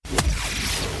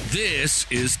This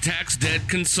is Tax Debt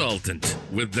Consultant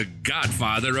with the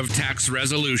godfather of tax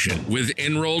resolution with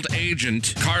enrolled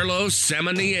agent Carlos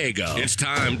Samaniego. It's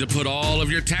time to put all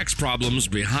of your tax problems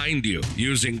behind you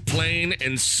using plain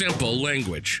and simple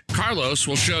language. Carlos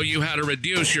will show you how to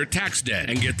reduce your tax debt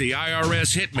and get the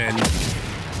IRS hitmen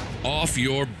off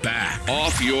your back.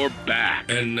 Off your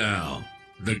back. And now,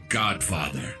 the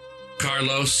godfather,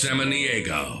 Carlos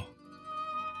Samaniego.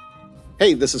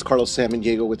 Hey, this is Carlos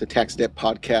Samaniego with the Tax Debt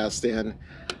Podcast, and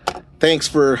thanks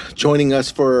for joining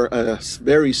us for a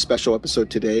very special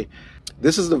episode today.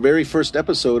 This is the very first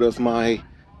episode of my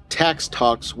tax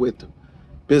talks with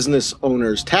business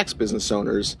owners, tax business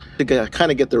owners, to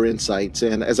kind of get their insights.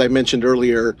 And as I mentioned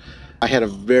earlier, I had a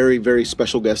very, very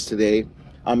special guest today.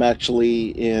 I'm actually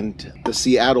in the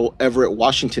Seattle, Everett,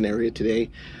 Washington area today.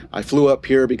 I flew up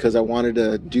here because I wanted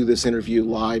to do this interview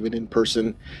live and in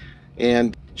person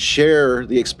and share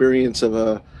the experience of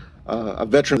a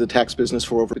veteran of the tax business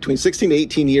for over between 16 to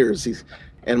 18 years.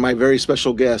 And my very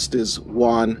special guest is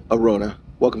Juan Arona.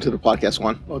 Welcome to the podcast,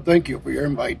 Juan. Well, thank you for your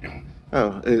invite.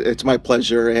 Oh, it's my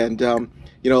pleasure. And, a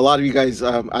lot of you guys,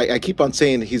 I keep on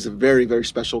saying he's a very, very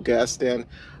special guest. And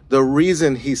the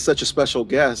reason he's such a special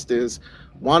guest is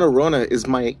Juan Arona is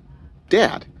my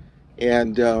dad.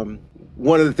 And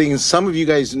one of the things, some of you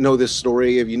guys know this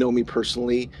story if you know me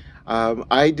personally.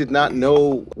 I did not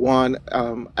know Juan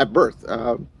at birth.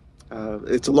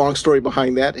 It's a long story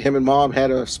behind that. Him and Mom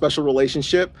had a special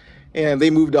relationship, and they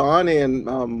moved on, and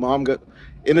Mom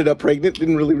ended up pregnant.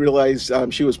 Didn't really realize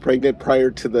she was pregnant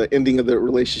prior to the ending of the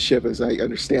relationship, as I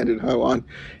understand it, Juan.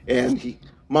 And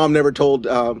Mom never told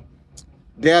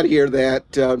Dad here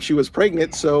that she was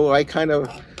pregnant, so I kind of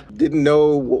didn't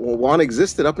know Juan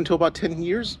existed up until about 10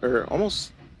 years, or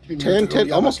almost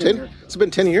 10, almost 10. It's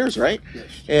been 10 years, right? Yes.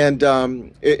 And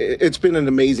it's been an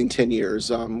amazing 10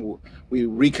 years. We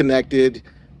reconnected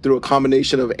through a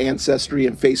combination of Ancestry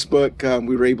and Facebook.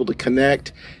 We were able to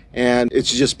connect, and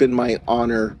it's just been my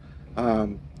honor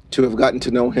to have gotten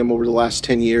to know him over the last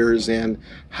 10 years and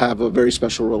have a very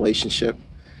special relationship.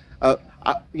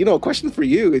 A question for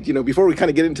you, before we kind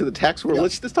of get into the tax world,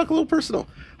 let's talk a little personal.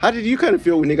 How did you kind of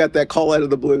feel when you got that call out of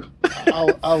the blue?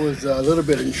 I was a little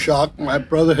bit in shock. My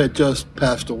brother had just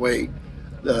passed away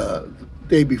the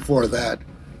day before that.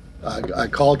 I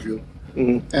called you,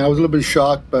 and I was a little bit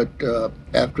shocked, but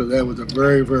after that it was a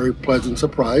very, very pleasant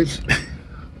surprise.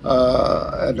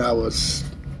 And I was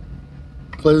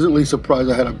pleasantly surprised.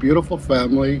 I had a beautiful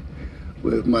family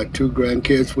with my 2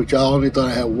 grandkids, which I only thought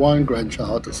I had 1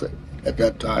 grandchild to say at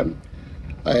that time.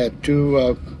 I had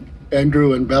 2,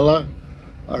 Andrew and Bella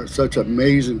are such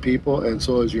amazing people, and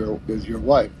so is your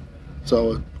wife.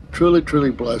 So truly,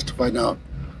 truly blessed to find out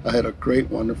I had a great,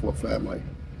 wonderful family.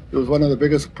 It was one of the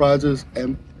biggest surprises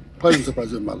and pleasant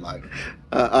surprises in my life.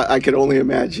 I can only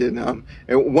imagine. And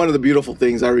one of the beautiful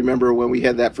things I remember when we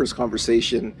had that first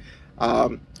conversation,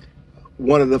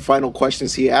 one of the final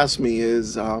questions he asked me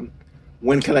is,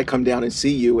 when can I come down and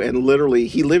see you? And literally,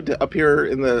 he lived up here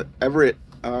in the Everett,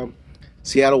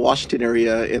 Seattle, Washington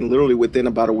area, and literally within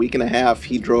about a week and a half,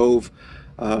 he drove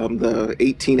the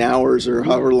 18 hours or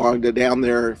however long down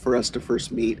there for us to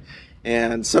first meet.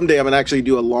 And someday I'm going to actually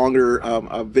do a longer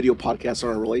video podcast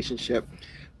on our relationship.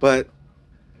 But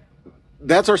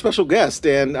that's our special guest.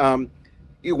 And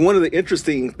one of the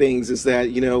interesting things is that,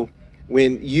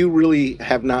 when you really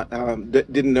have not,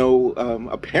 didn't know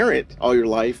a parent all your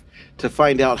life, to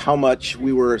find out how much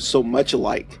we were so much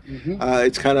alike.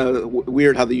 It's kind of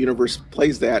weird how the universe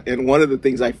plays that. And one of the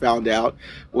things I found out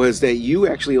was that you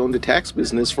actually owned a tax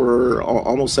business for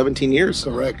almost 17 years.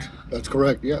 Correct. That's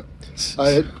correct, yeah.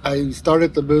 I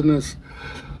started the business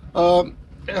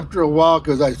after a while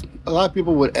because a lot of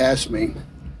people would ask me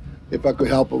if I could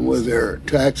help them with their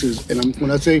taxes. And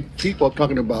when I say people, I'm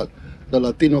talking about the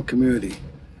Latino community,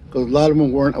 because a lot of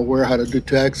them weren't aware how to do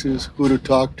taxes, who to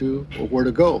talk to, or where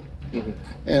to go. And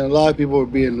a lot of people were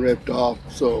being ripped off.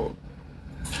 So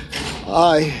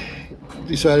I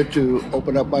decided to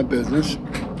open up my business.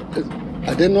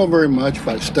 I didn't know very much,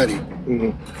 but I studied.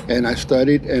 And I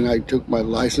studied, and I took my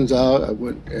license out. I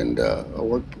went and I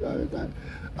worked.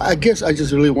 I guess I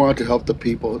just really wanted to help the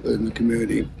people in the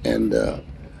community. And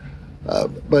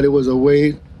but it was a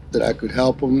way that I could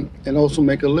help them and also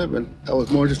make a living. I was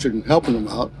more interested in helping them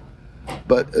out.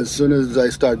 But as soon as I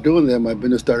started doing that, my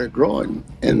business started growing.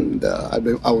 And I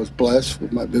was blessed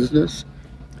with my business.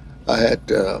 I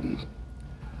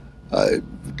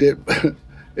did,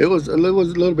 it was a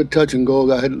little bit touch and go.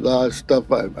 I had a lot of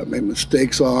stuff I made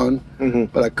mistakes on,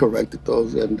 but I corrected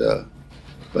those. And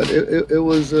but it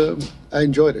was, I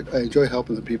enjoyed it. I enjoy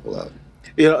helping the people out.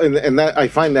 And that I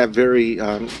find that very,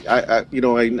 I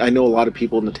know a lot of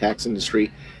people in the tax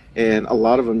industry, and a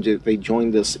lot of them they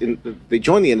join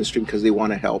the industry because they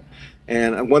want to help.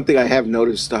 And one thing I have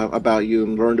noticed about you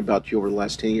and learned about you over the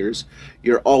last 10 years,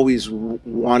 you're always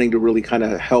wanting to really kind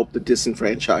of help the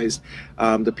disenfranchised,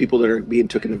 the people that are being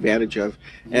taken advantage of.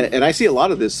 And I see a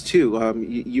lot of this too.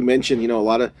 You mentioned, a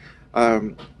lot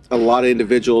of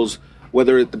individuals,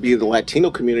 whether it be the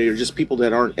Latino community or just people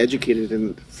that aren't educated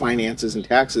in finances and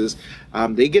taxes,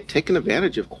 they get taken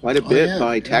advantage of quite a bit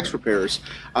by tax preparers.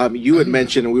 You had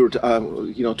mentioned, and we were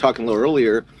talking a little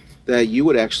earlier, that you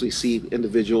would actually see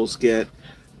individuals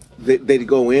they'd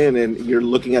go in and you're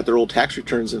looking at their old tax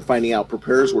returns and finding out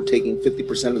preparers were taking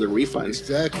 50% of their refunds.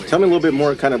 Exactly. Tell me a little bit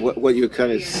more kind of what you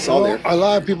kind of saw there. A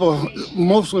lot of people,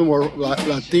 most of them were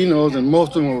Latinos, and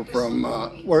most of them were from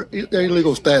were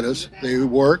illegal status. They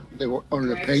were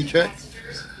on a paycheck,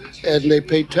 and they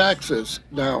paid taxes.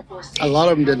 Now, a lot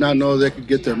of them did not know they could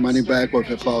get their money back or if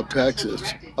they filed taxes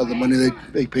of the money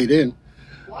they paid in.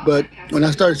 But when I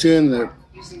started seeing their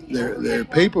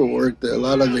paperwork, a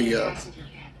lot of the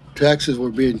taxes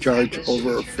were being charged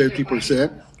over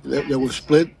 50%. They were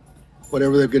split,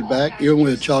 whatever they get back, even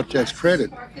with a child tax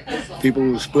credit. People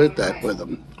would split that with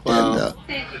them. Wow.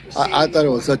 And I thought it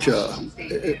was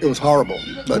it was horrible.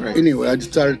 But anyway, I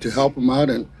just started to help them out,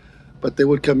 but they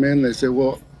would come in and they say,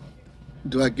 well,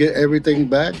 do I get everything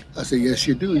back? I said, yes,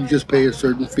 you do. You just pay a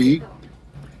certain fee.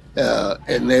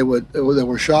 And they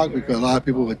were shocked because a lot of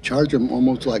people would charge them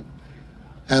almost like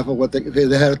half of what if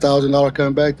they had $1,000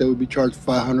 come back, they would be charged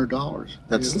 $500.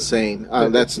 That's insane.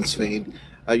 That's insane.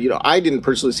 I didn't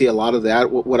personally see a lot of that.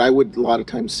 What I would a lot of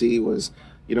times see was,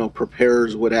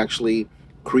 preparers would actually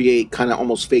create kind of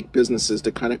almost fake businesses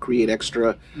to kind of create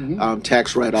extra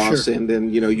tax write-offs, and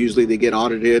then usually they get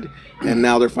audited, and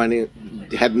now they're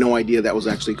had no idea that was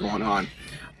actually going on.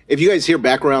 If you guys hear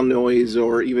background noise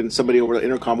or even somebody over the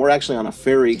intercom, we're actually on a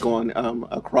ferry going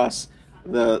across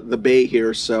the bay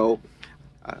here, so.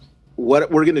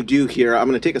 What we're going to do here, I'm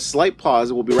going to take a slight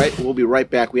pause. We'll be right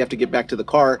back. We have to get back to the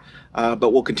car,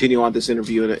 but we'll continue on this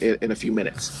interview in a few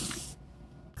minutes.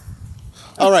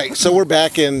 All right, so we're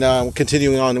back and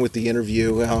continuing on with the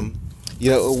interview.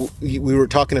 We were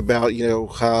talking about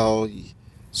how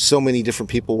so many different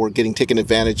people were getting taken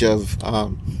advantage of,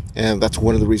 and that's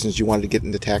one of the reasons you wanted to get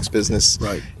into tax business.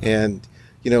 Right. And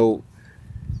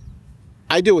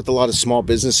I deal with a lot of small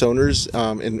business owners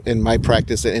in my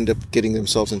practice that end up getting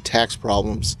themselves in tax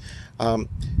problems.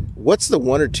 What's the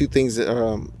one or two things that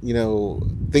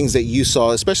things that you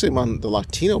saw, especially among the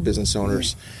Latino business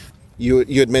owners? You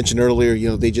had mentioned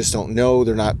earlier, they just don't know.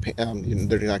 They're not.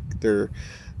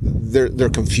 They're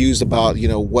confused about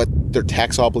what their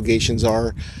tax obligations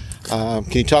are.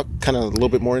 Can you talk kind of a little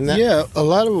bit more in that? Yeah, a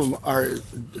lot of them are.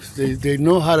 They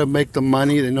know how to make the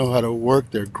money. They know how to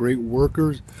work. They're great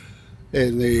workers.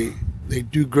 And they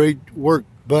do great work,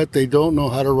 but they don't know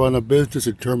how to run a business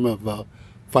in terms of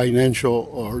financial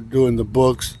or doing the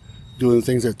books, doing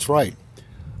things that's right.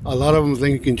 A lot of them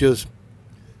think you can just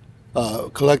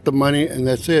collect the money and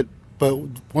that's it. But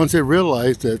once they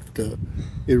realize that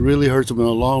it really hurts them in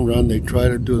the long run, they try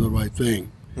to do the right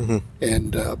thing. Mm-hmm.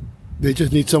 And they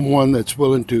just need someone that's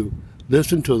willing to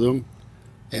listen to them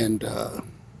and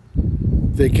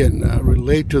they can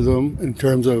relate to them in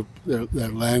terms of their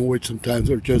language sometimes,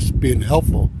 or just being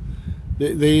helpful.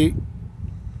 They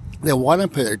want to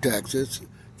pay their taxes.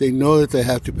 They know that they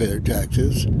have to pay their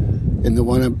taxes, and they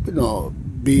want to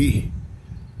be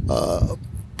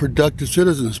productive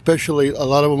citizens. Especially a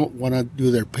lot of them want to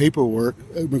do their paperwork,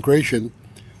 immigration,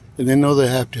 and they know they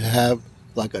have to have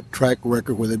like a track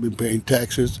record where they've been paying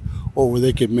taxes, or where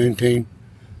they can maintain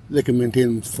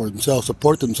them for themselves,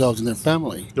 support themselves and their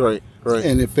family. Right.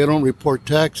 And if they don't report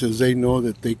taxes, they know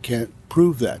that they can't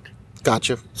prove that.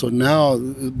 Gotcha. So now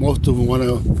most of them want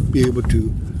to be able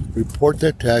to report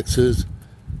their taxes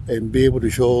and be able to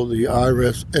show the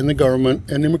IRS and the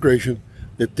government and immigration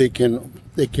that they can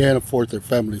afford their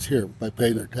families here by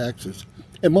paying their taxes.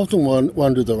 And most of them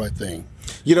want to do the right thing.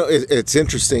 It's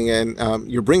interesting,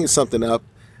 and you're bringing something up,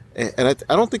 and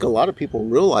I don't think a lot of people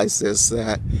realize this,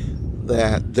 that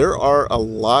there are a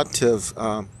lot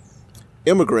of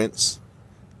immigrants,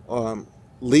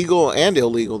 legal and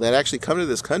illegal, that actually come to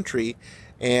this country,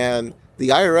 and the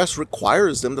IRS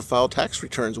requires them to file tax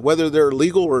returns, whether they're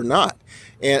legal or not,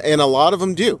 and a lot of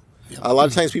them do. Yeah. A lot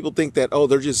of times people think that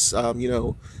they're just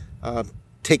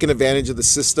taking advantage of the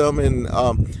system, and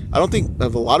I don't think a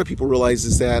lot of people realize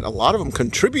is that a lot of them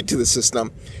contribute to the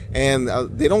system, and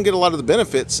they don't get a lot of the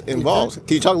benefits involved.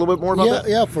 Can you talk a little bit more about that?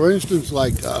 Yeah, for instance,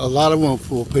 like a lot of them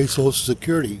will pay Social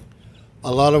Security.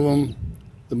 A lot of them,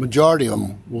 the majority of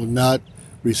them, will not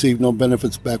receive no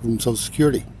benefits back from Social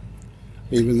Security,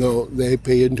 even though they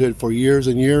pay into it for years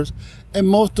and years. And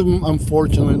most of them,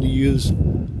 unfortunately, use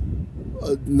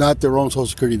not their own Social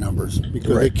Security numbers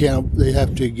because Right. they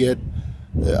have to get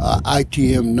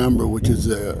ITM number, which is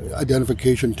the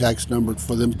identification tax number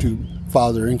for them to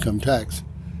file their income tax.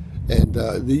 And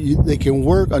they can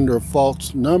work under a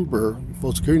false number,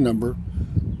 Social Security number,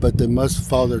 but they must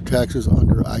file their taxes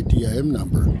under ITIM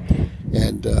number.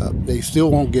 And they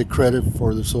still won't get credit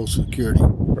for the Social Security.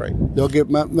 Right. They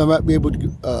might be able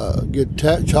to get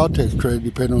child tax credit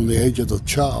depending on the age of the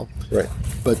child, Right.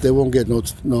 but they won't get no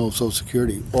Social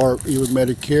Security or even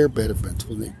Medicare benefits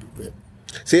when they get.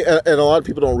 See, and a lot of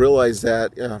people don't realize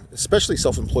that, especially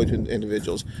self-employed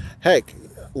individuals. Heck,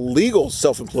 legal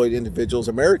self-employed individuals,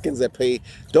 Americans that pay,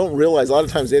 don't realize. A lot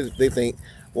of times they think,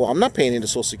 well, I'm not paying into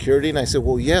Social Security. And I said,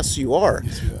 well, yes, you are.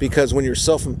 Because when you're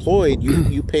self-employed,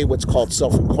 you pay what's called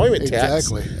self-employment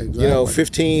tax. Exactly. You know,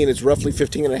 it's roughly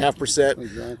 15.5%.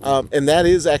 Exactly. And that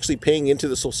is actually paying into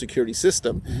the Social Security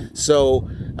system. So,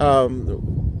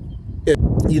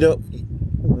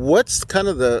 what's kind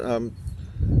of the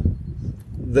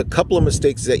couple of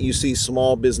mistakes that you see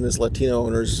small business Latino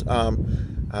owners,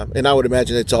 and I would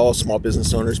imagine it's all small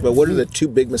business owners, but what are the two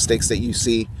big mistakes that you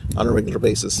see on a regular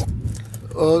basis?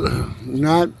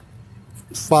 Not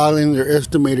filing their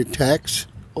estimated tax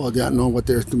or not knowing what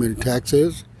their estimated tax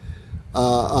is.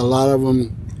 A lot of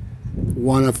them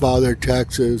want to file their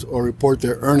taxes or report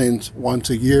their earnings once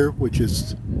a year, which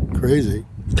is crazy.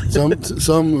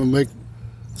 Some make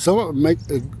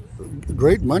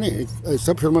great money.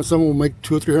 Some will make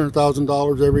 $200,000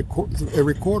 or $300,000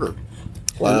 every quarter.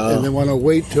 Wow. And they want to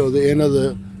wait till the end of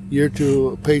the year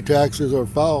to pay taxes or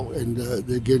file, and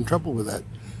they get in trouble with that.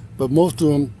 But most of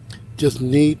them just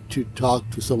need to talk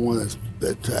to someone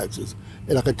that taxes.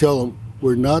 And I can tell them,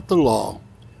 we're not the law.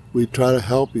 We try to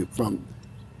help you from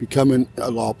becoming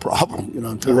a law problem. You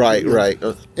know what I'm Right.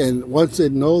 And once they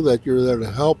know that you're there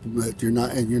to help them, that you're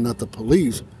not the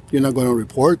police, you're not going to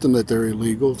report them that they're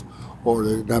illegals or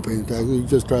they're not paying taxes. You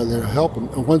just try there to help them.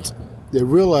 And once they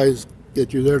realize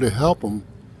that you're there to help them,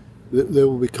 they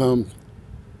will become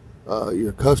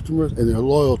your customers, and they're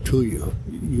loyal to you.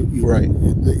 Right.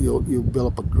 You'll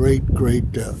build up a great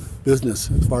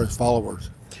business as far as followers.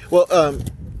 Well,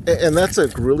 and that's a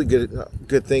really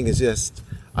good thing. Is just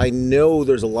I know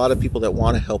there's a lot of people that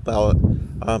want to help out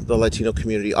the Latino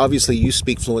community. Obviously, you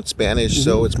speak fluent Spanish,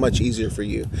 so it's much easier for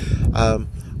you.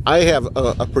 I have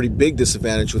a pretty big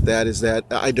disadvantage with that. Is that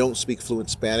I don't speak fluent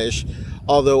Spanish,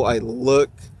 although I look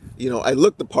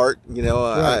the part.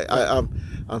 Right.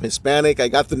 I'm Hispanic. I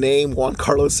got the name Juan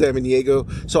Carlos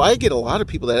Samaniego. So I get a lot of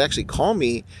people that actually call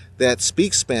me that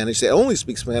speak Spanish. They only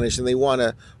speak Spanish, and they want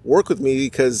to work with me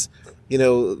because,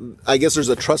 I guess there's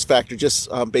a trust factor just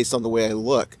based on the way I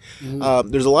look.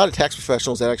 There's a lot of tax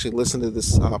professionals that actually listen to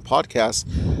this podcast.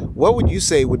 What would you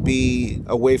say would be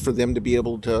a way for them to be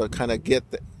able to kind of get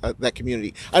that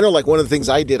community? I know, like one of the things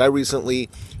I did, I recently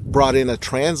brought in a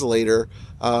translator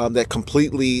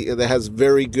that has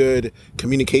very good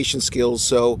communication skills.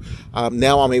 So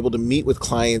now I'm able to meet with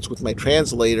clients with my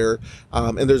translator,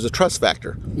 and there's a trust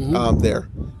factor there.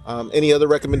 Any other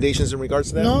recommendations in regards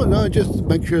to that? No, just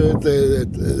make sure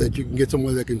that you can get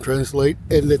someone that can translate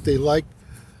and that they like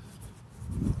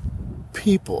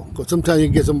people. Because sometimes you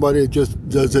get somebody that just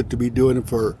does it to be doing it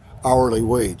for hourly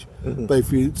wage. But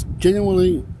if you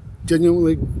genuinely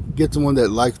get someone that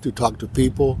likes to talk to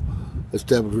people,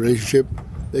 establish a relationship,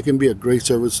 they can be a great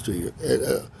service to you.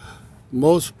 And,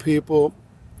 most people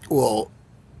will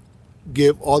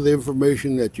give all the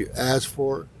information that you ask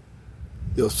for.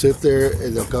 They'll sit there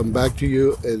and they'll come back to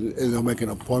you and they'll make an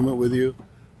appointment with you.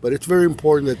 But it's very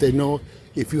important that they know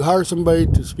if you hire somebody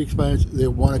to speak Spanish, they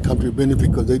want to come to your business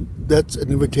because that's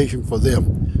an invitation for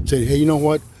them. Saying, hey, you know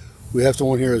what? We have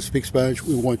someone here that speaks Spanish.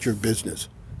 We want your business.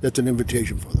 That's an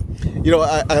invitation for them.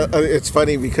 It's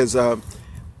funny because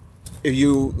if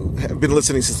you have been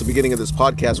listening since the beginning of this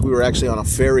podcast, we were actually on a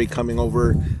ferry coming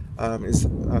over.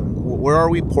 Where are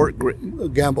we?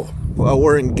 Gamble.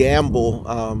 We're in Gamble,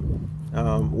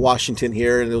 Washington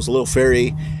here, and there was a little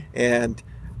ferry. And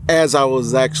as I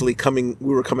was actually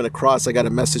we were coming across, I got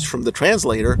a message from the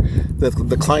translator that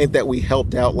the client that we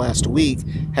helped out last week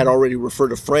had already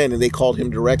referred a friend, and they called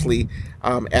him directly,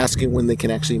 asking when they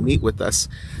can actually meet with us.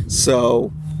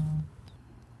 So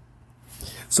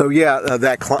yeah,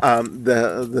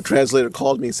 the translator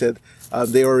called me and said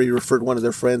they already referred one of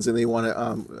their friends, and they want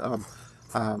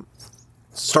to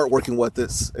start working with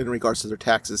this in regards to their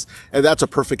taxes. And that's a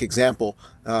perfect example.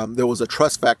 There was a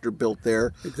trust factor built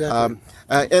there. Exactly.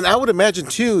 And I would imagine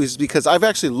too is because I've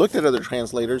actually looked at other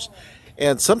translators,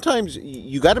 And sometimes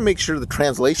you got to make sure the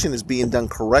translation is being done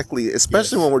correctly,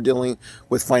 especially when we're dealing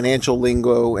with financial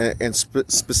lingo and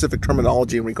specific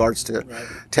terminology in regards to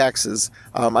taxes.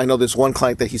 I know there's one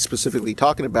client that he's specifically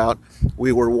talking about.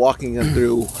 We were walking him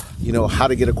through, how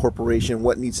to get a corporation,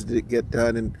 what needs to get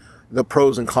done, and the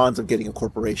pros and cons of getting a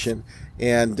corporation.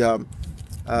 And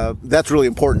that's really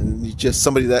important. Just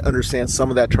somebody that understands some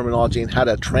of that terminology and how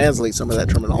to translate some of that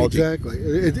terminology. Exactly.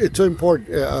 It's so important.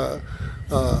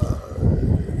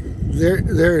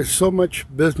 There is so much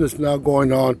business now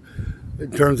going on in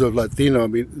terms of Latino. I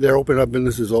mean, they're opening up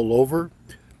businesses all over.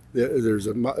 There's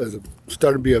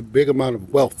starting to be a big amount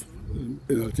of wealth in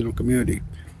the Latino community.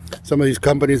 Some of these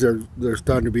companies they're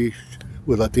starting to be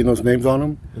with Latinos' names on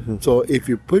them. Mm-hmm. So if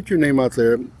you put your name out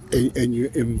there and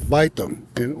you invite them,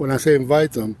 and when I say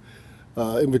invite them,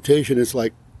 invitation is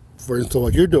like, for instance,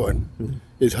 what you're doing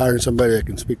is hiring somebody that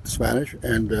can speak the Spanish,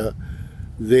 and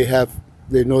they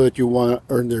know that you want to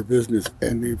earn their business,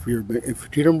 and if you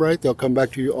treat them right, they'll come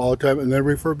back to you all the time and then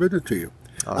refer business to you.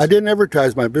 Awesome. I didn't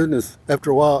advertise my business.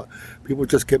 After a while, people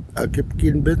just kept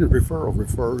getting business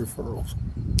referrals.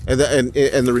 And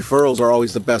the referrals are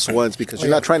always the best ones because you're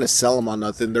not trying to sell them on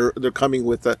nothing. They're coming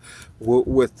with a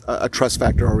trust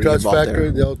factor already involved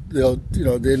there. They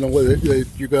know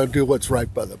you're going to do what's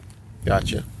right by them.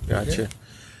 Gotcha. Yeah.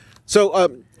 So,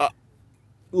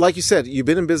 like you said, you've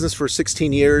been in business for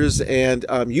 16 years, and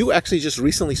you actually just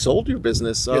recently sold your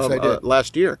business Yes, I did.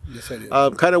 Last year. Yes, I did.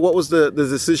 Kind of what was the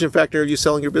decision factor of you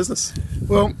selling your business?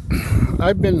 Well,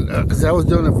 I've been, because I was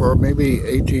doing it for maybe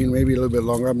 18, maybe a little bit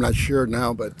longer. I'm not sure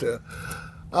now, but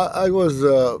I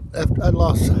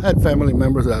had family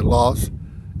members that I lost,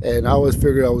 and I always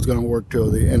figured I was going to work till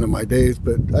the end of my days,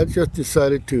 but I just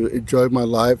decided to enjoy my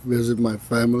life, visit my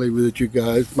family, visit you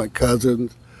guys, my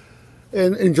cousins,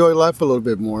 and enjoy life a little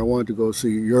bit more. I wanted to go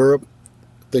see Europe,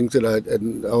 things that I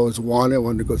always wanted. I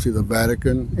wanted to go see the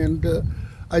Vatican, and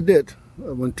I did.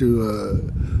 I went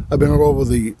to, I've been all over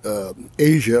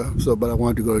Asia, but I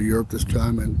wanted to go to Europe this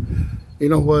time. And you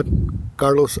know what,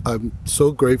 Carlos, I'm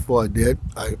so grateful I did.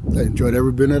 I enjoyed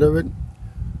every minute of it,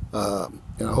 and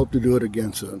I hope to do it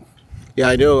again soon. Yeah,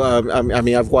 I know. I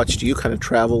mean, I've watched you kind of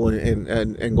travel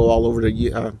and go all over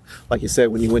to, like you said,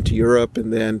 when you went to Europe,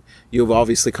 and then you've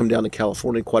obviously come down to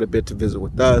California quite a bit to visit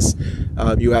with us.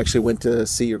 You actually went to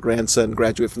see your grandson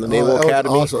graduate from the Naval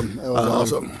Academy. Awesome. That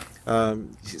was awesome.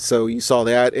 So you saw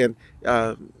that, and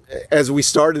as we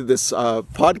started this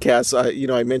podcast,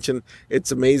 I mentioned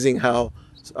it's amazing how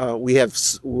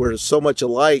we're so much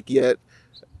alike, yet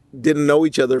didn't know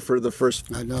each other for the first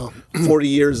 40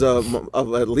 years of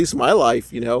at least my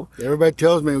life. Everybody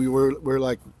tells me we're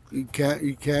like, you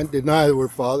can't deny that we're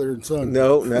father and son.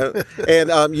 No.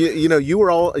 And you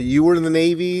were in the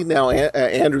Navy. Now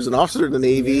Andrew's an officer in the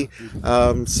Navy.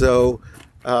 So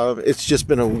it's just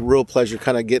been a real pleasure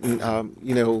kind of getting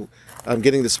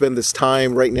getting to spend this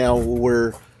time. Right now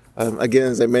we're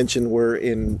again, as I mentioned, we're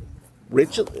in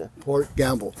Port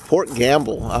Gamble,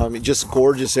 just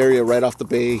gorgeous area right off the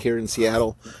bay here in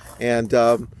Seattle, and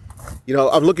I'm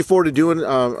looking forward to doing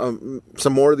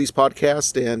some more of these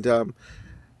podcasts. And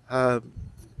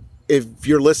if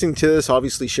you're listening to this,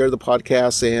 obviously share the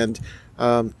podcast, and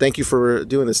thank you for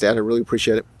doing this, Dad. I really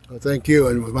appreciate it. Well, thank you,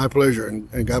 and it was my pleasure,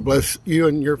 and God bless you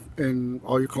and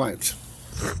all your clients.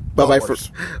 Bye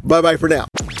bye for now.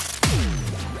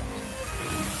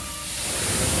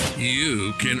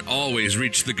 You can always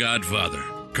reach the Godfather,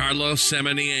 Carlos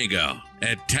Samaniego,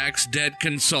 at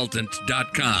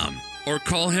taxdebtconsultant.com or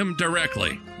call him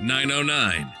directly,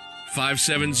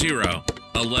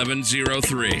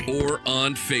 909-570-1103, or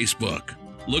on Facebook.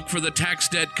 Look for the Tax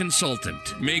Debt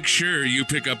Consultant. Make sure you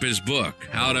pick up his book,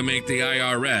 How to Make the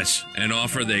IRS an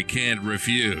Offer They Can't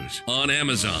Refuse, on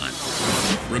Amazon.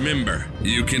 Remember,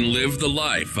 you can live the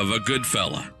life of a good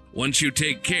fella once you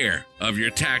take care of your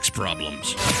tax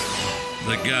problems.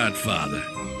 The Godfather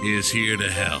is here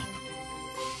to help.